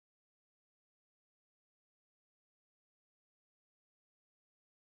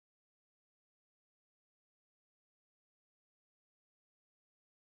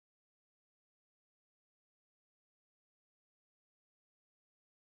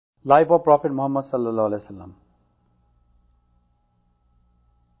Life of Prophet Muhammad sallallahu alaihi wasallam.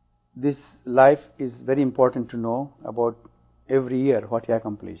 This life is very important to know about every year what he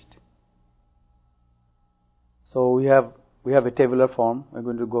accomplished. So we have a tabular form. We're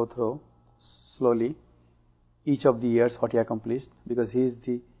going to go through slowly each of the years what he accomplished, because he is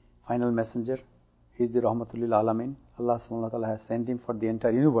the final messenger. He is the Rahmatul lil Alamin. Allah subhanahu wa ta'ala has sent him for the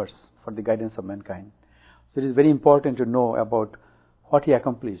entire universe, for the guidance of mankind. So it is very important to know about what he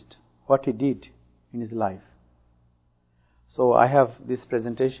accomplished, what he did in his life. So I have this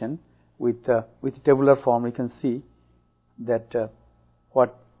presentation with tabular form. You can see that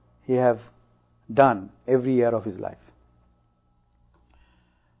what he have done every year of his life.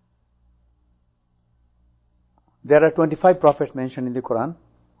 There are 25 prophets mentioned in the Quran.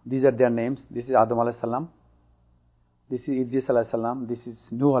 These are their names. This is Adam alayhi salam. This is Idris alayhi salam. This is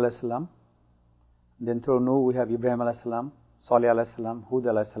Nuh alayhi salam. Then through Nuh we have Ibrahim alayhi salam, Salih alayhi salam, Hud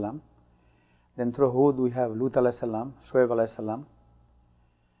alayhi salam. Then through Hud we have Lut alayhi salam, Shoaib alayhi salam.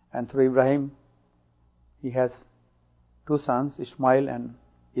 And through Ibrahim he has two sons, Ishmael and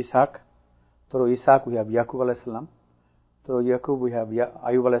Ishaq. Through Ishaq we have Yaqub alayhi salam. Through Yaqub we have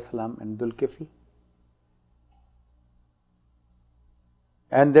Ayub alayhi salam and Dhul Kifl.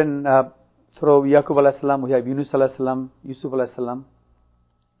 And then through Yaqub alayhi salam we have Yunus alayhi salam, Yusuf alayhi salam,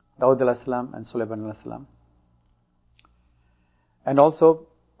 Dawud alayhi salam and Sulaiman alayhi salam. And also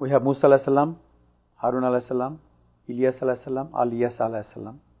we have Musa alayhi salam, Harun alayhi salam, Ilyas alayhi salam, Al-Yas alayhi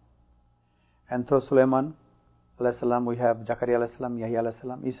salam. And through Sulaiman alayhi salam we have Zakaria alayhi salam, Yahya alayhi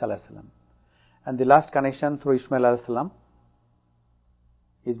salam, Isa alayhi salam. And the last connection through Ishmael alayhi salam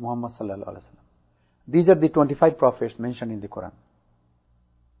is Muhammad sallallahu alayhi salam. These are the 25 prophets mentioned in the Quran.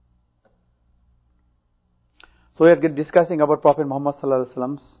 So we are discussing about Prophet Muhammad sallallahu alaihi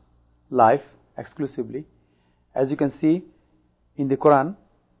wasallam's life exclusively. As you can see in the Quran,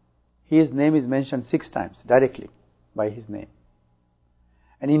 his name is mentioned 6 times directly by his name,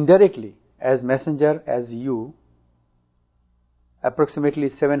 and indirectly as messenger, as you, approximately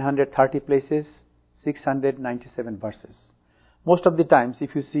 730 places, 697 verses. Most of the times,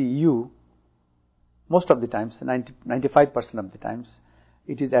 if you see you, most of the times, 95% of the times,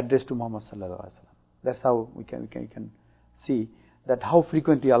 it is addressed to Muhammad sallallahu alaihi wasallam. That's how we can see that how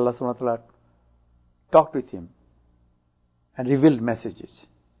frequently Allah subhanahu wa ta'ala talked with him and revealed messages.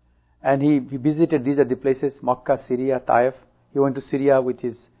 And he visited, these are the places, Makkah, Syria, Taif. He went to Syria with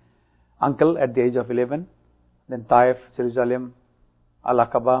his uncle at the age of 11. Then Taif, Jerusalem,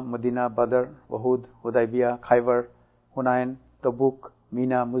 Al-Aqaba, Medina, Badr, Uhud, Hudaybiyah, Khaybar, Hunayn, Tabuk,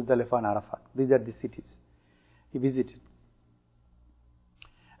 Mina, Muzdalifah and Arafat. These are the cities he visited.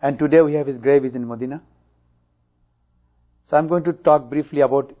 And today we have his grave is in Medina. So I'm going to talk briefly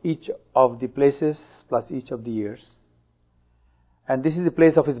about each of the places plus each of the years. And this is the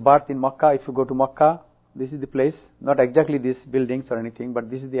place of his birth in Makkah. If you go to Makkah, this is the place, not exactly these buildings or anything,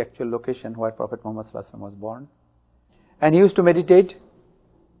 but this is the actual location where Prophet Muhammad sallallahu alaihi wasallam was born. And he used to meditate.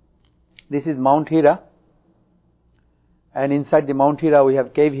 This is Mount Hira. And inside the Mount Hira we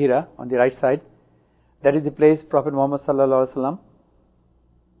have Cave Hira on the right side. That is the place Prophet Muhammad sallallahu alaihi wasallam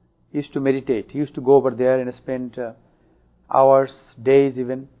used to meditate. He used to go over there and spend hours, days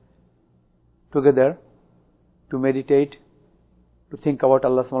even, together to meditate, to think about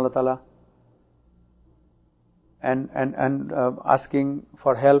Allah subhanahu wa ta'ala, and asking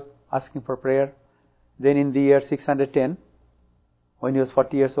for help, asking for prayer. Then in the year 610, when he was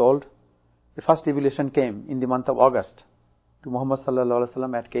 40 years old, the first revelation came in the month of August to Muhammad sallallahu alaihi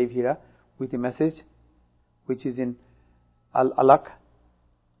wasallam at Cave Hira with a message which is in Al-Alaq,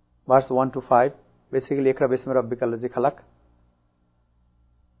 verse 1 to 5, basically Iqra bismi rabbika allazi khalaq,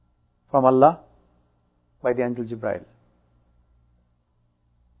 from Allah by the angel Jibreel.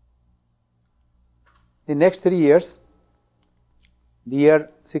 The next 3 years, the year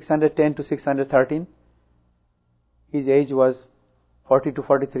 610 to 613, his age was 40 to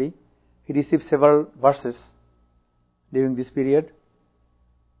 43. He received several verses during this period.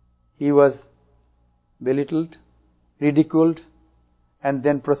 He was belittled, ridiculed, and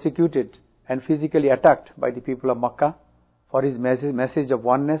then prosecuted and physically attacked by the people of Makkah for his message of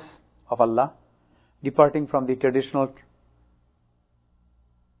oneness of Allah, departing from the traditional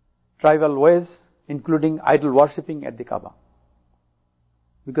tribal ways, including idol worshipping at the Kaaba.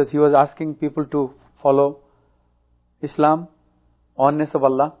 Because he was asking people to follow Islam, oneness of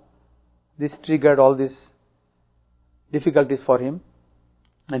Allah. This triggered all these difficulties for him,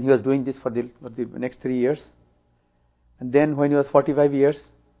 and he was doing this for the next 3 years. And then when he was 45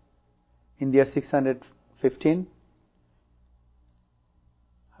 years, in the year 615,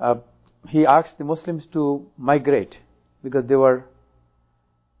 he asked the Muslims to migrate because they were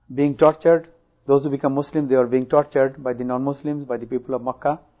being tortured. Those who become Muslim, they were being tortured by the non-Muslims, by the people of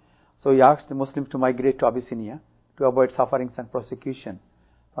Makkah. So he asked the Muslims to migrate to Abyssinia to avoid sufferings and persecution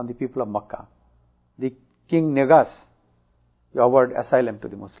from the people of Makkah. The King Negas, he offered asylum to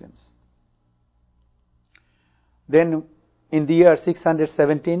the Muslims. Then in the year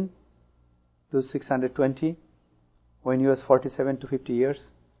 617 to 620, when he was 47 to 50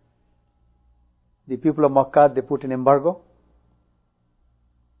 years, the people of Makkah, they put an embargo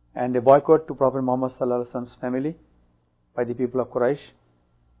and a boycott to Prophet Muhammad sallallahu alaihi wasallam's family by the people of Quraysh.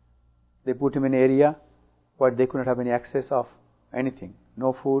 They put him in an area where they could not have any access of anything,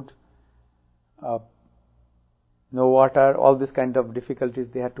 no food, no water, all these kind of difficulties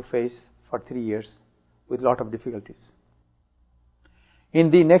they had to face for 3 years with a lot of difficulties. In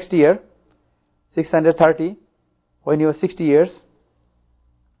the next year, 630, when he was 60 years,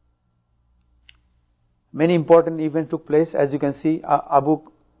 many important events took place. As you can see, Abu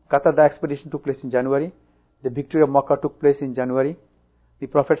Qatada expedition took place in January. The victory of Makkah took place in January. The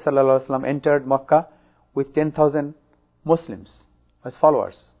Prophet ﷺ entered Makkah with 10,000 Muslims as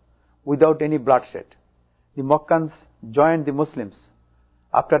followers without any bloodshed. The Makkans joined the Muslims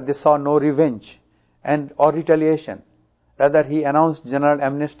after they saw no revenge and or retaliation. Rather, he announced general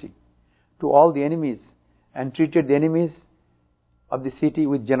amnesty to all the enemies and treated the enemies of the city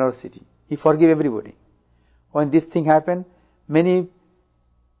with generosity. He forgave everybody. When this thing happened, many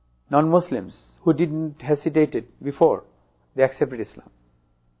non-Muslims who didn't hesitate before, they accepted Islam.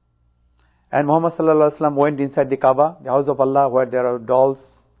 And Muhammad sallallahu alaihi wasallam went inside the Kaaba, the house of Allah, where there are dolls,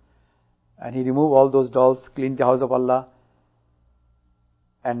 and he removed all those dolls, cleaned the house of Allah,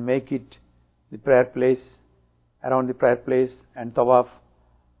 and make it the prayer place, around the prayer place, and tawaf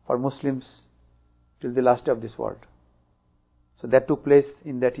for Muslims till the last day of this world. So that took place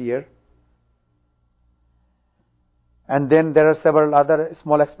in that year. And then there are several other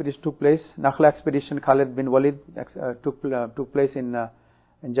small expeditions took place. Nakhla expedition, Khalid bin Walid took place in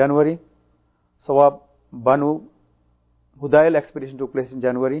January. Sawab Banu Hudayl expedition took place in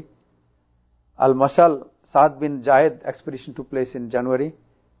January. Al-Mashal Saad bin Jaid expedition took place in January.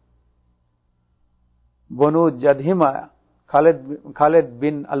 Banu Jadhima Khalid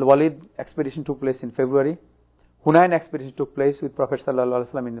bin Al-Walid expedition took place in February. Hunayn expedition took place with Prophet sallallahu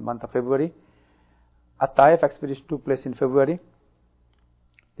alaihi wasallam in the month of February. At-Taif expedition took place in February.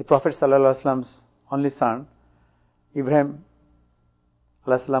 The Prophet sallallahu alaihi wasallam's only son, Ibrahim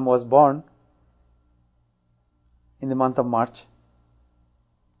alayhi salam, was born in the month of March.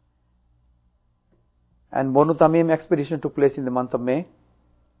 And Banu Tamim expedition took place in the month of May.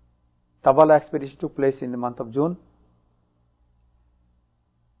 Tabala expedition took place in the month of June.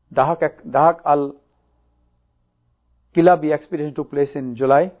 Dahak al-Kilabi expedition took place in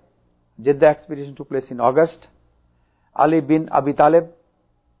July. Jeddah expedition took place in August. Ali bin Abi Talib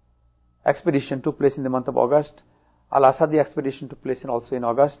expedition took place in the month of August. Al-Asadi expedition took place also in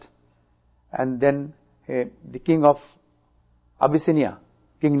August. And then the king of Abyssinia,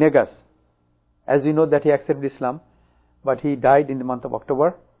 King Negas, as we know that he accepted Islam, but he died in the month of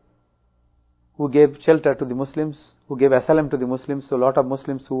October, who gave shelter to the Muslims, who gave asylum to the Muslims. So a lot of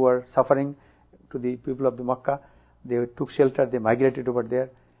Muslims who were suffering to the people of the Makkah, they took shelter, they migrated over there.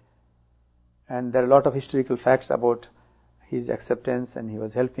 And there are a lot of historical facts about his acceptance, and he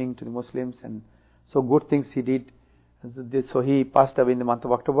was helping to the Muslims, and so good things he did. So he passed away in the month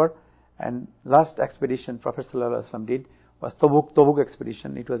of October. And last expedition Prophet ﷺ did was Tabuk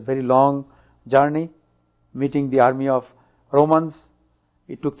expedition. It was very long journey, meeting the army of Romans.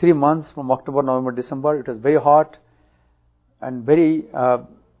 It took 3 months from October, November, December. It was very hot and very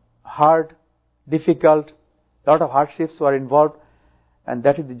hard, difficult. A lot of hardships were involved. And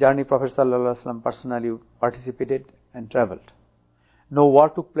that is the journey Prophet ﷺ personally participated and traveled. No war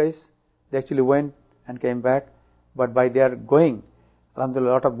took place. They actually went and came back. But by their going,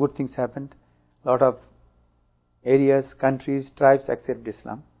 alhamdulillah, a lot of good things happened. A lot of areas, countries, tribes accepted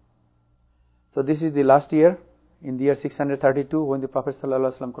Islam. So this is the last year, in the year 632, when the Prophet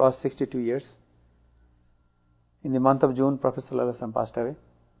ﷺ crossed 62 years. In the month of June, Prophet ﷺ passed away.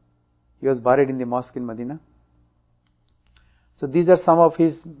 He was buried in the mosque in Medina. So these are some of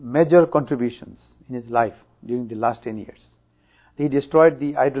his major contributions in his life during the last 10 years. He destroyed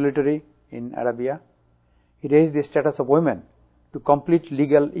the idolatry in Arabia. He raised the status of women to complete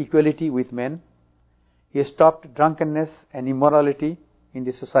legal equality with men. He stopped drunkenness and immorality in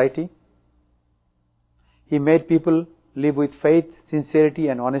the society. He made people live with faith, sincerity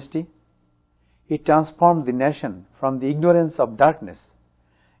and honesty. He transformed the nation from the ignorance of darkness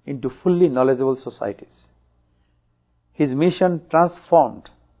into fully knowledgeable societies. His mission transformed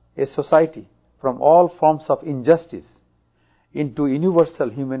a society from all forms of injustice into universal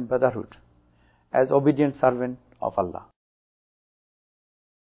human brotherhood as obedient servant of Allah.